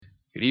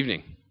Good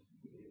evening.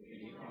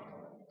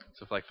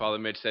 So like Father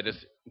Mitch said,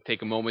 just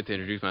take a moment to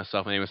introduce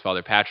myself. My name is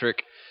Father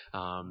Patrick.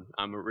 I'm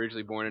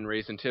originally born and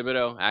raised in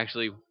Thibodaux.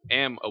 Actually,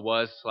 am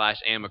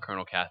a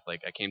Colonel Catholic.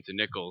 I came to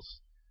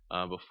Nichols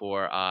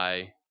before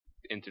I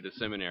entered the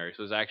seminary.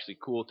 So it was actually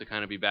cool to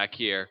kind of be back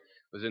here.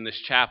 I was in this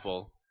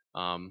chapel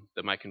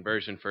that my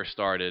conversion first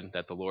started,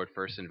 that the Lord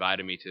first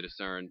invited me to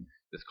discern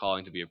this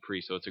calling to be a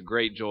priest. So it's a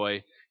great joy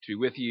to be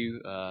with you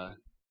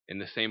in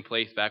the same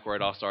place back where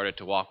it all started,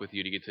 to walk with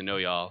you, to get to know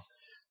y'all.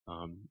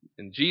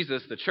 And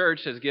Jesus, the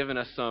church, has given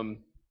us some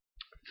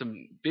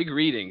big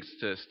readings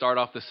to start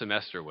off the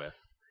semester with.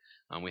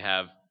 We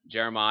have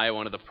Jeremiah,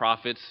 one of the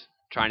prophets,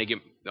 trying to get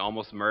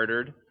almost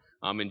murdered.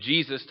 And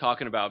Jesus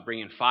talking about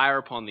bringing fire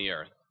upon the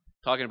earth,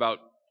 talking about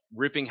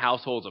ripping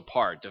households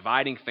apart,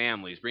 dividing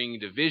families, bringing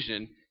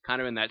division kind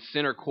of in that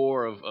center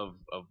core of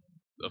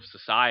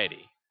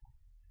society.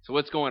 So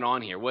what's going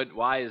on here?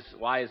 Why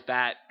is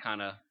that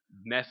kind of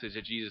message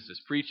that Jesus is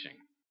preaching?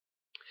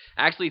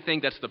 I actually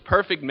think that's the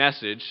perfect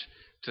message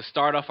to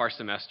start off our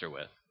semester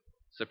with.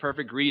 It's the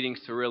perfect readings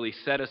to really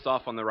set us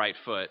off on the right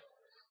foot,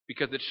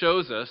 because it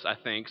shows us, I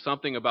think,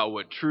 something about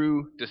what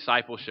true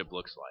discipleship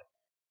looks like.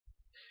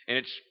 And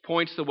it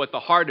points to what the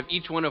heart of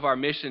each one of our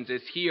missions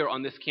is here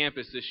on this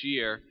campus this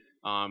year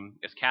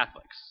as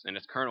Catholics and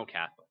as Colonel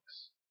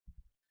Catholics.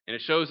 And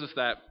it shows us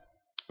that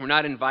we're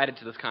not invited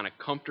to this kind of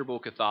comfortable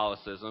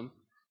Catholicism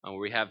where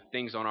we have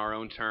things on our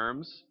own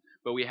terms,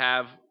 but we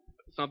have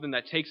something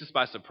that takes us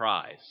by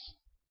surprise,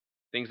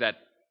 things that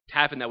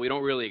happen that we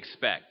don't really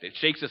expect. It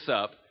shakes us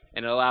up,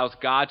 and it allows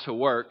God to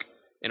work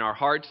in our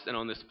hearts and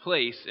on this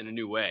place in a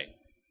new way.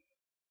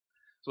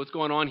 So what's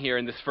going on here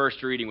in this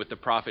first reading with the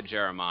prophet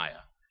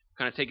Jeremiah?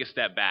 Kind of take a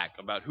step back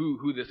about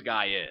who this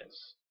guy is.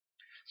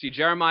 See,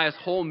 Jeremiah's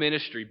whole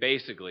ministry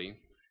basically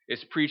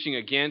is preaching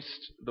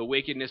against the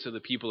wickedness of the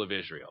people of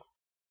Israel.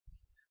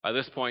 By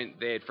this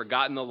point, they had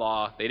forgotten the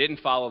law. They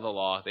didn't follow the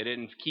law. They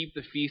didn't keep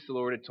the feast the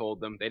Lord had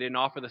told them. They didn't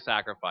offer the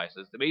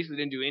sacrifices. They basically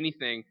didn't do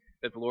anything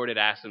that the Lord had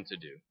asked them to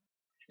do.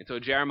 And so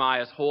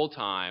Jeremiah's whole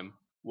time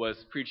was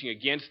preaching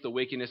against the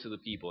wickedness of the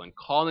people and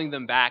calling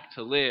them back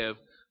to live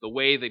the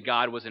way that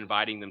God was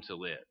inviting them to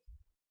live.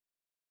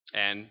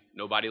 And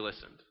nobody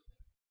listened.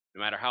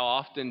 No matter how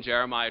often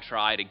Jeremiah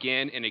tried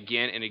again and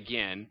again and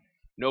again,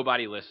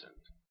 nobody listened.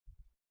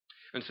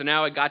 And so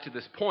now it got to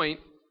this point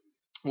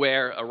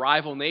where a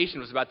rival nation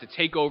was about to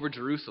take over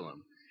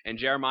Jerusalem. And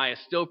Jeremiah is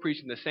still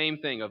preaching the same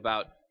thing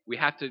about we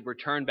have to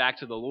return back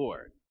to the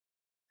Lord.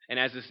 And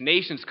as this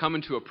nation's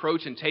coming to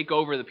approach and take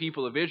over the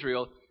people of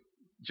Israel,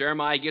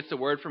 Jeremiah gets a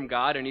word from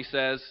God, and he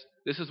says,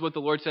 this is what the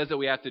Lord says that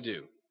we have to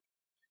do.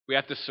 We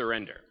have to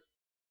surrender.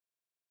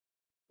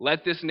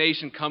 Let this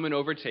nation come and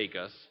overtake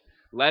us.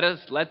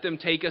 Let them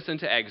take us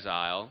into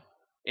exile.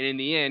 And in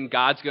the end,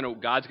 God's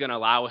gonna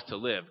allow us to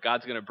live.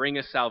 God's gonna bring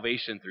us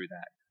salvation through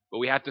that. But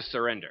we have to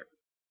surrender.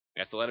 We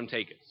have to let them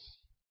take us.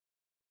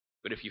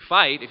 But if you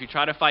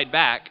try to fight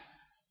back,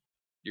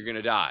 you're going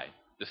to die.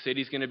 The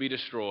city's going to be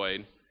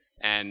destroyed.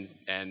 And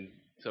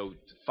so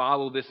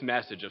follow this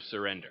message of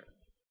surrender.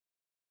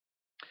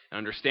 And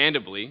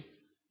understandably,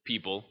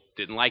 people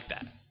didn't like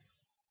that.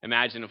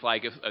 Imagine if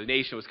a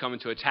nation was coming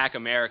to attack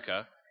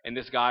America, and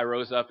this guy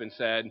rose up and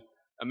said,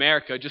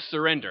 America, just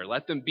surrender.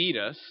 Let them beat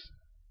us,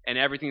 and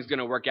everything's going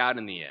to work out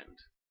in the end.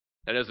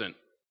 It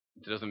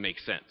doesn't make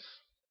sense.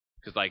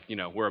 Because,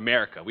 we're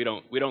America. We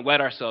don't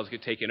let ourselves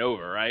get taken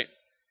over, right?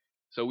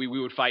 So we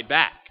would fight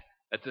back.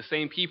 That's the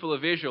same people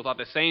of Israel thought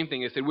the same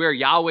thing. They said, we're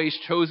Yahweh's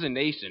chosen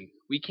nation.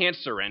 We can't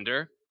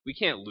surrender. We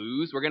can't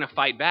lose. We're going to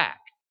fight back.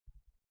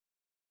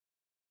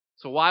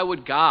 So why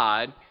would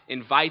God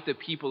invite the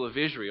people of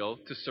Israel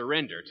to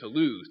surrender, to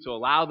lose, to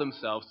allow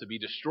themselves to be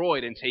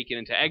destroyed and taken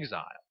into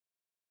exile?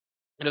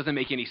 It doesn't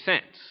make any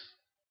sense.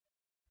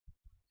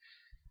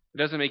 It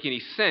doesn't make any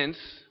sense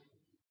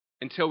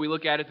until we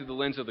look at it through the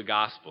lens of the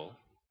gospel,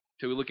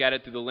 until we look at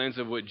it through the lens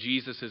of what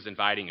Jesus is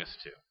inviting us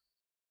to.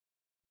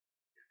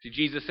 See,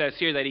 Jesus says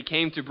here that he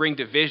came to bring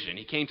division.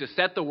 He came to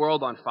set the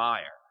world on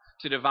fire,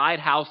 to divide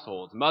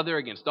households, mother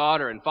against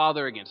daughter and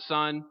father against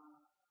son,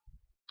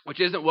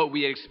 which isn't what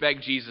we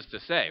expect Jesus to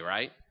say,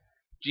 right?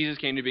 Jesus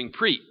came to bring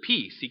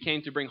peace. He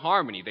came to bring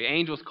harmony. The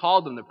angels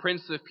called him the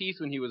Prince of Peace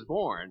when he was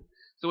born.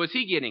 So what's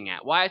he getting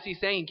at? Why is he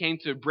saying he came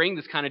to bring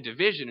this kind of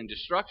division and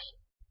destruction?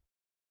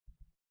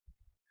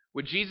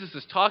 What Jesus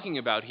is talking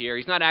about here,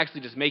 he's not actually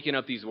just making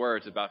up these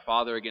words about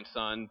father against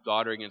son,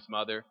 daughter against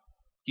mother.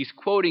 He's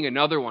quoting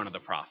another one of the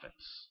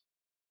prophets.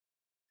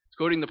 He's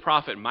quoting the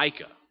prophet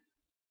Micah.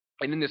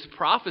 And in this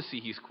prophecy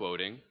he's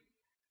quoting,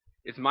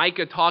 it's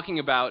Micah talking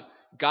about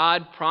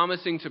God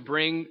promising to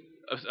bring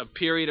a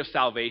period of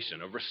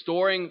salvation, of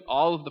restoring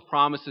all of the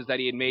promises that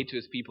he had made to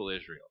his people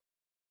Israel.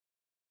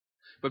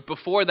 But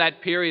before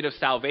that period of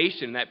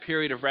salvation, that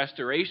period of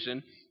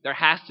restoration, there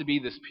has to be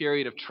this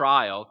period of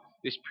trial,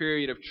 this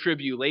period of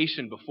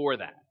tribulation before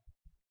that.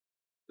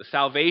 The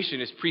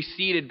salvation is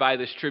preceded by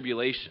this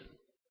tribulation.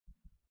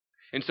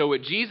 And so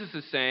what Jesus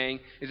is saying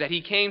is that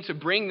he came to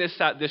bring this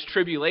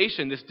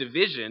tribulation, this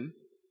division,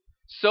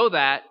 so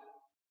that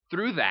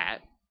through that,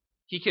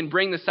 he can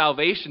bring the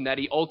salvation that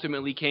he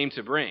ultimately came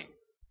to bring.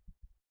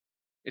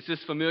 It's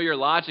this familiar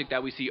logic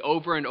that we see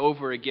over and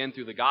over again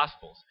through the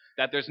Gospels,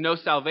 that there's no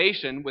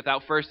salvation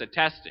without first a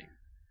testing,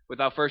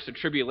 without first a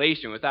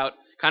tribulation, without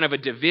kind of a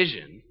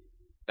division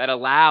that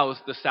allows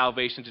the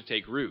salvation to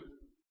take root.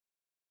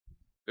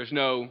 There's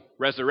no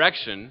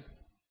resurrection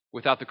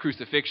without the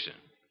crucifixion.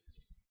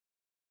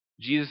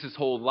 Jesus'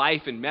 whole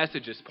life and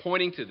message is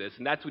pointing to this,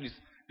 and that's what he's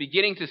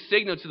beginning to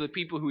signal to the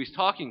people who he's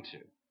talking to.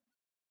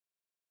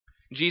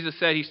 Jesus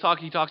said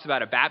he talks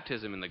about a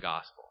baptism in the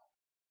gospel.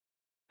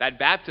 That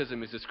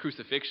baptism is his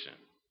crucifixion.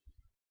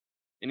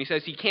 And he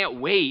says he can't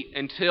wait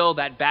until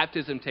that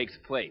baptism takes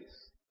place.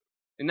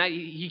 And that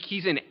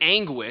he's in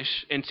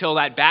anguish until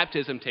that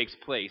baptism takes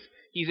place.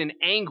 He's in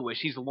anguish.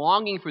 He's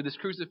longing for this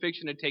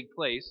crucifixion to take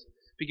place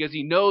because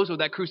he knows what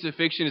that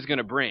crucifixion is going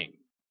to bring.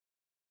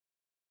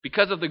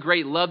 Because of the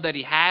great love that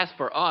he has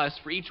for us,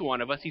 for each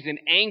one of us, he's in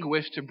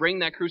anguish to bring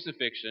that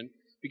crucifixion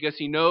because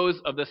he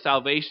knows of the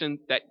salvation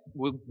that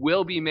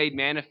will be made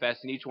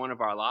manifest in each one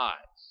of our lives.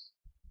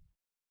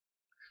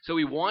 So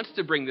he wants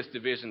to bring this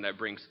division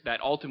that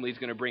ultimately is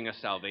going to bring us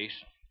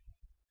salvation.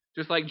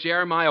 Just like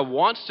Jeremiah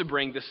wants to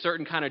bring this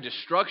certain kind of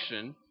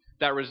destruction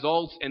that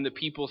results in the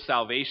people's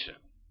salvation.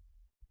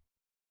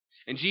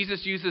 And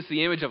Jesus uses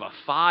the image of a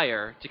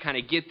fire to kind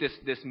of get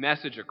this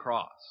message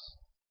across.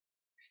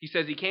 He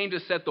says he came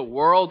to set the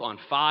world on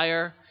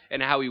fire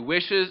and how he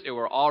wishes it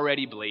were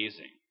already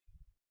blazing.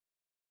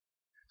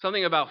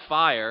 Something about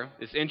fire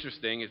is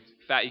interesting. It's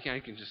you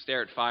can just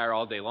stare at fire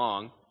all day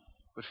long.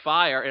 But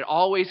fire, it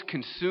always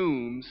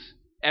consumes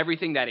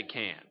everything that it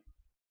can.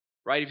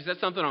 Right? If you set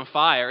something on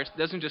fire, it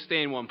doesn't just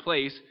stay in one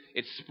place.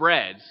 It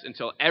spreads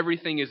until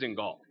everything is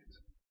engulfed.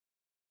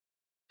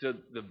 To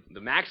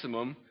the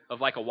maximum of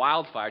like a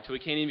wildfire till we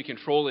can't even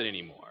control it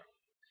anymore.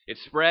 It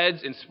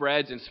spreads and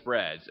spreads and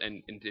spreads,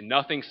 and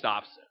nothing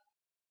stops it.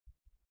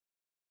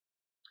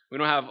 We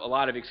don't have a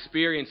lot of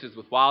experiences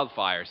with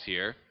wildfires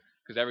here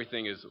because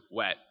everything is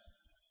wet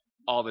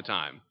all the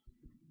time.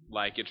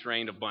 Like it's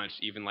rained a bunch,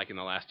 even like in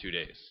the last 2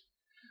 days.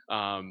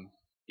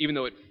 Even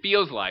though it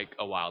feels like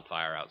a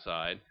wildfire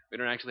outside, we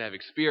don't actually have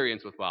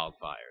experience with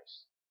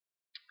wildfires.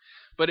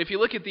 But if you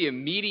look at the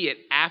immediate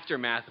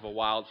aftermath of a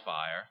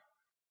wildfire,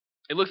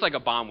 it looks like a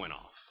bomb went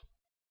off.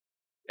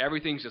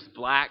 Everything's just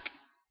black,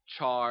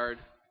 charred,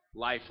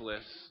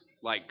 lifeless,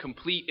 like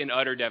complete and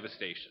utter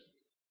devastation.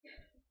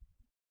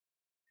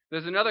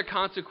 There's another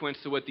consequence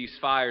to what these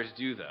fires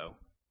do, though.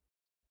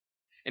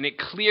 And it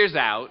clears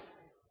out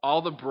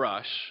all the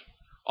brush,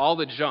 all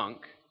the junk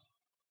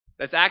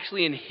that's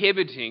actually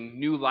inhibiting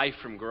new life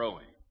from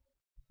growing.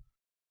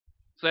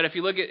 So that if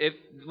you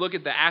look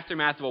at the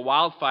aftermath of a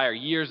wildfire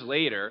years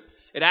later,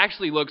 it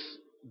actually looks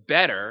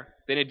better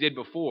than it did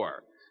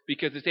before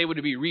because it's able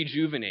to be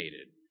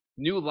rejuvenated.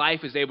 New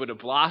life is able to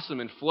blossom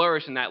and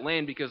flourish in that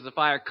land because the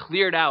fire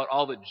cleared out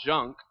all the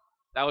junk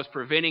that was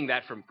preventing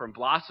that from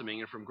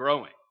blossoming and from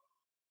growing.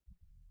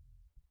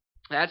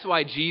 That's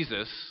why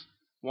Jesus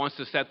wants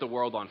to set the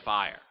world on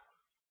fire.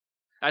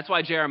 That's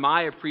why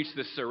Jeremiah preached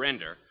this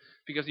surrender,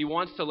 because he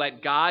wants to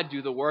let God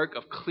do the work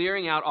of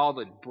clearing out all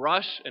the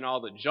brush and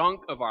all the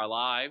junk of our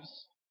lives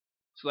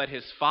so that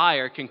his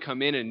fire can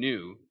come in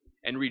anew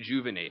and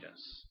rejuvenate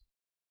us.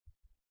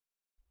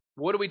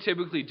 What do we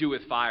typically do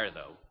with fire,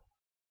 though?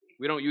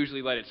 We don't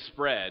usually let it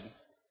spread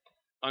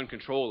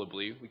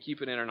uncontrollably. We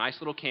keep it in our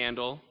nice little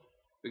candle.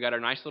 We got our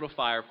nice little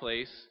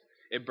fireplace.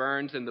 It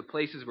burns in the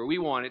places where we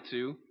want it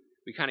to.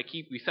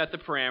 We set the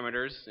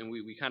parameters, and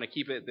we kind of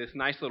keep it this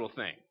nice little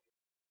thing.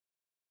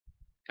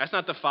 That's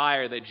not the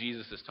fire that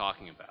Jesus is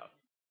talking about.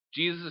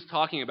 Jesus is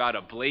talking about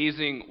a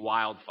blazing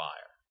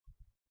wildfire.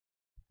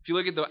 If you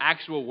look at the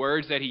actual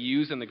words that he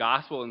used in the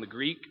gospel in the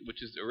Greek,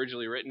 which is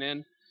originally written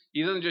in,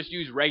 he doesn't just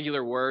use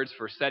regular words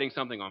for setting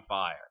something on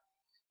fire.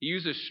 He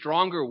uses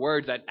stronger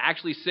words that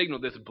actually signal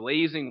this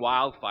blazing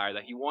wildfire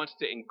that he wants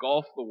to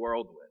engulf the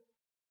world with.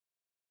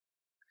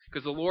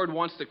 Because the Lord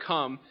wants to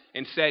come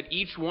and set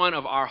each one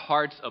of our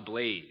hearts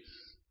ablaze.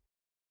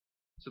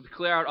 So to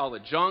clear out all the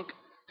junk,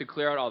 to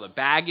clear out all the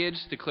baggage,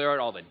 to clear out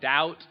all the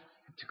doubt,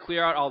 to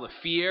clear out all the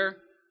fear.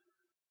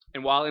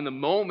 And while in the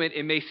moment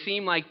it may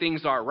seem like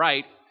things are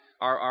right,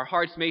 our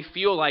hearts may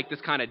feel like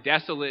this kind of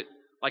desolate,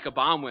 like a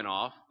bomb went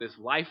off, this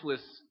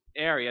lifeless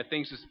area,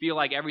 things just feel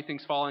like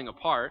everything's falling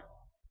apart.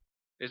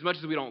 As much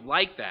as we don't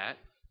like that,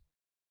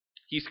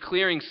 he's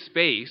clearing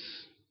space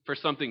for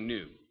something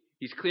new.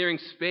 He's clearing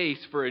space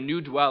for a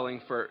new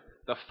dwelling, for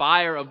the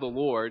fire of the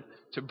Lord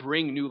to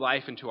bring new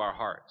life into our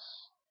hearts.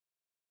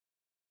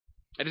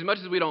 And as much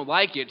as we don't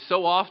like it,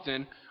 so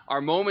often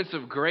our moments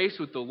of grace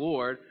with the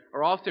Lord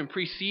are often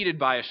preceded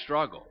by a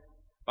struggle,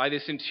 by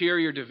this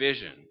interior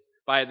division,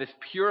 by this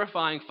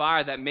purifying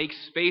fire that makes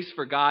space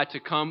for God to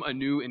come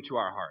anew into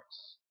our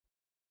hearts.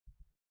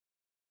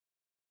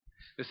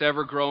 This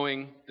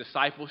ever-growing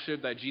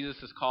discipleship that Jesus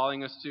is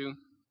calling us to,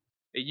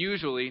 it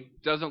usually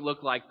doesn't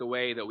look like the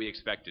way that we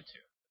expect it to.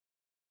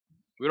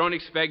 We don't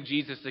expect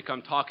Jesus to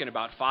come talking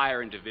about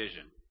fire and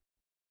division.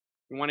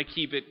 We want to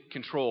keep it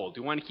controlled.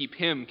 We want to keep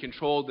him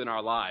controlled in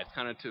our lives,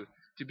 kind of to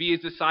to be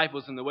his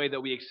disciples in the way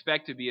that we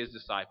expect to be his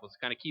disciples,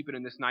 kind of keep it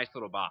in this nice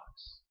little box.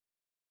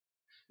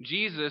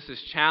 Jesus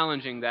is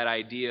challenging that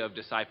idea of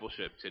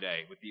discipleship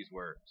today with these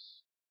words.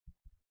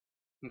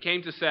 He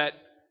came to set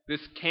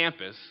this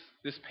campus,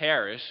 this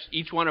parish,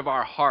 each one of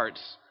our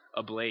hearts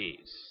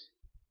ablaze.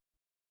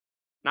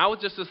 Not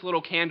with just this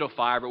little candle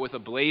fire, but with a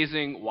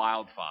blazing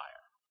wildfire.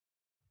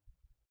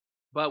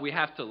 But we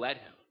have to let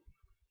him.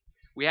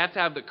 We have to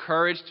have the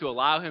courage to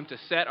allow him to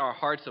set our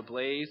hearts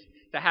ablaze,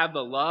 to have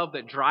the love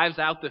that drives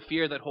out the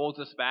fear that holds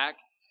us back,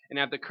 and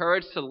have the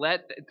courage to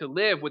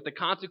live with the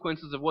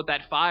consequences of what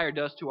that fire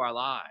does to our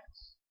lives.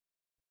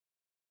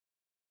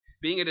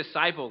 Being a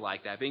disciple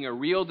like that, being a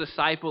real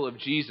disciple of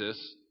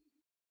Jesus,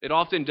 it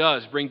often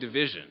does bring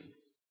division.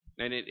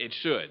 And it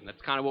should.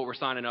 That's kind of what we're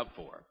signing up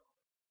for.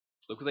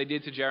 Look what they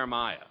did to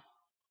Jeremiah.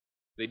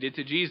 They did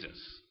to Jesus.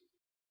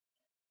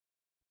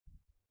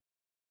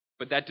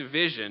 But that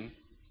division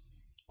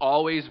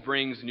always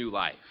brings new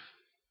life.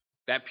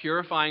 That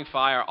purifying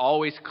fire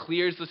always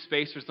clears the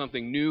space for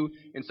something new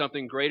and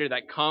something greater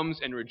that comes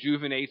and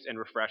rejuvenates and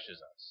refreshes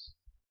us.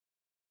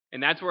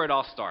 And that's where it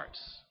all starts,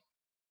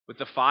 with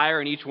the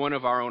fire in each one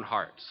of our own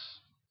hearts,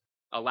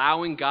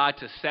 allowing God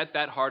to set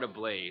that heart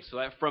ablaze so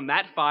that from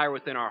that fire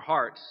within our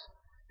hearts,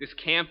 this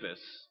campus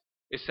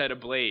is set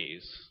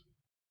ablaze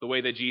the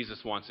way that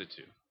Jesus wants it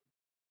to.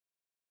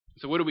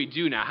 So what do we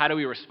do now? How do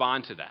we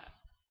respond to that?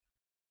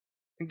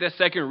 I think that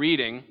second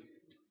reading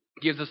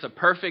gives us a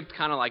perfect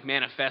kind of like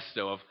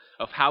manifesto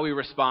of how we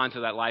respond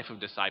to that life of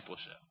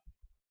discipleship.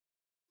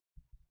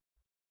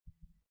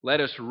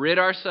 Let us rid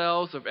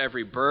ourselves of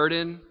every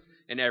burden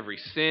and every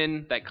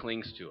sin that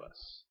clings to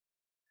us.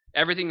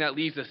 Everything that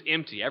leaves us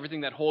empty,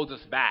 everything that holds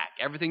us back,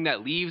 everything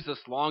that leaves us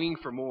longing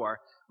for more,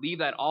 leave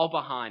that all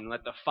behind and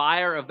let the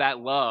fire of that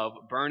love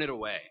burn it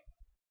away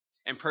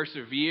and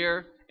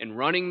persevere in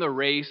running the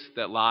race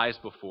that lies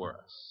before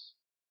us.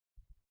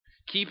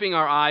 Keeping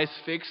our eyes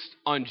fixed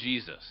on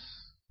Jesus,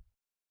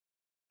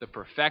 the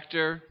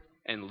perfecter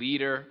and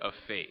leader of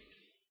faith,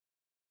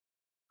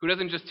 who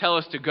doesn't just tell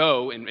us to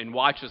go and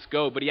watch us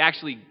go, but he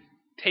actually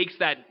takes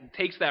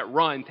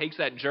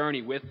that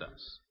journey with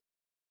us.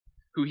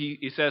 Who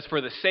he says, for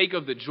the sake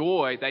of the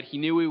joy that he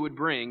knew he would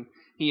bring,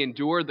 he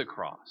endured the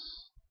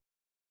cross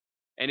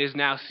and is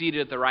now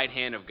seated at the right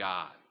hand of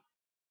God.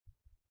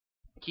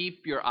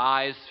 Keep your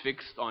eyes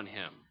fixed on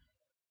him.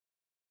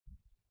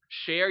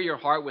 Share your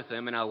heart with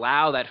him and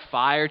allow that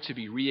fire to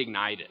be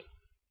reignited.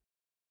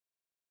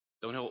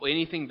 Don't hold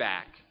anything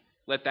back.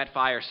 Let that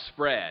fire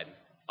spread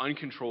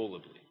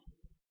uncontrollably.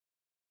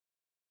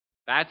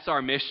 That's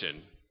our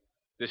mission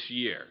this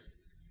year.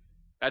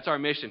 That's our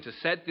mission, to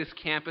set this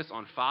campus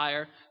on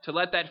fire, to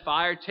let that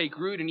fire take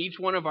root in each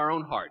one of our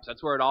own hearts.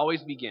 That's where it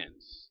always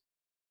begins.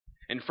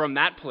 And from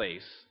that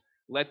place,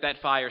 let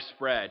that fire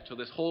spread till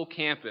this whole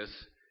campus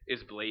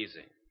is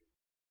blazing.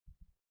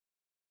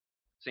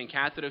 St.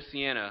 Catherine of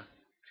Siena,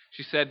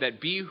 she said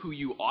that be who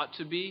you ought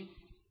to be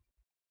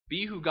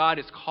who God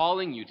is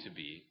calling you to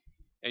be,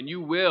 and you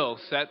will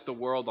set the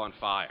world on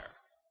fire.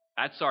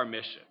 That's our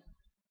mission.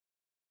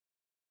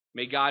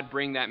 May God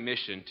bring that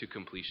mission to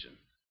completion.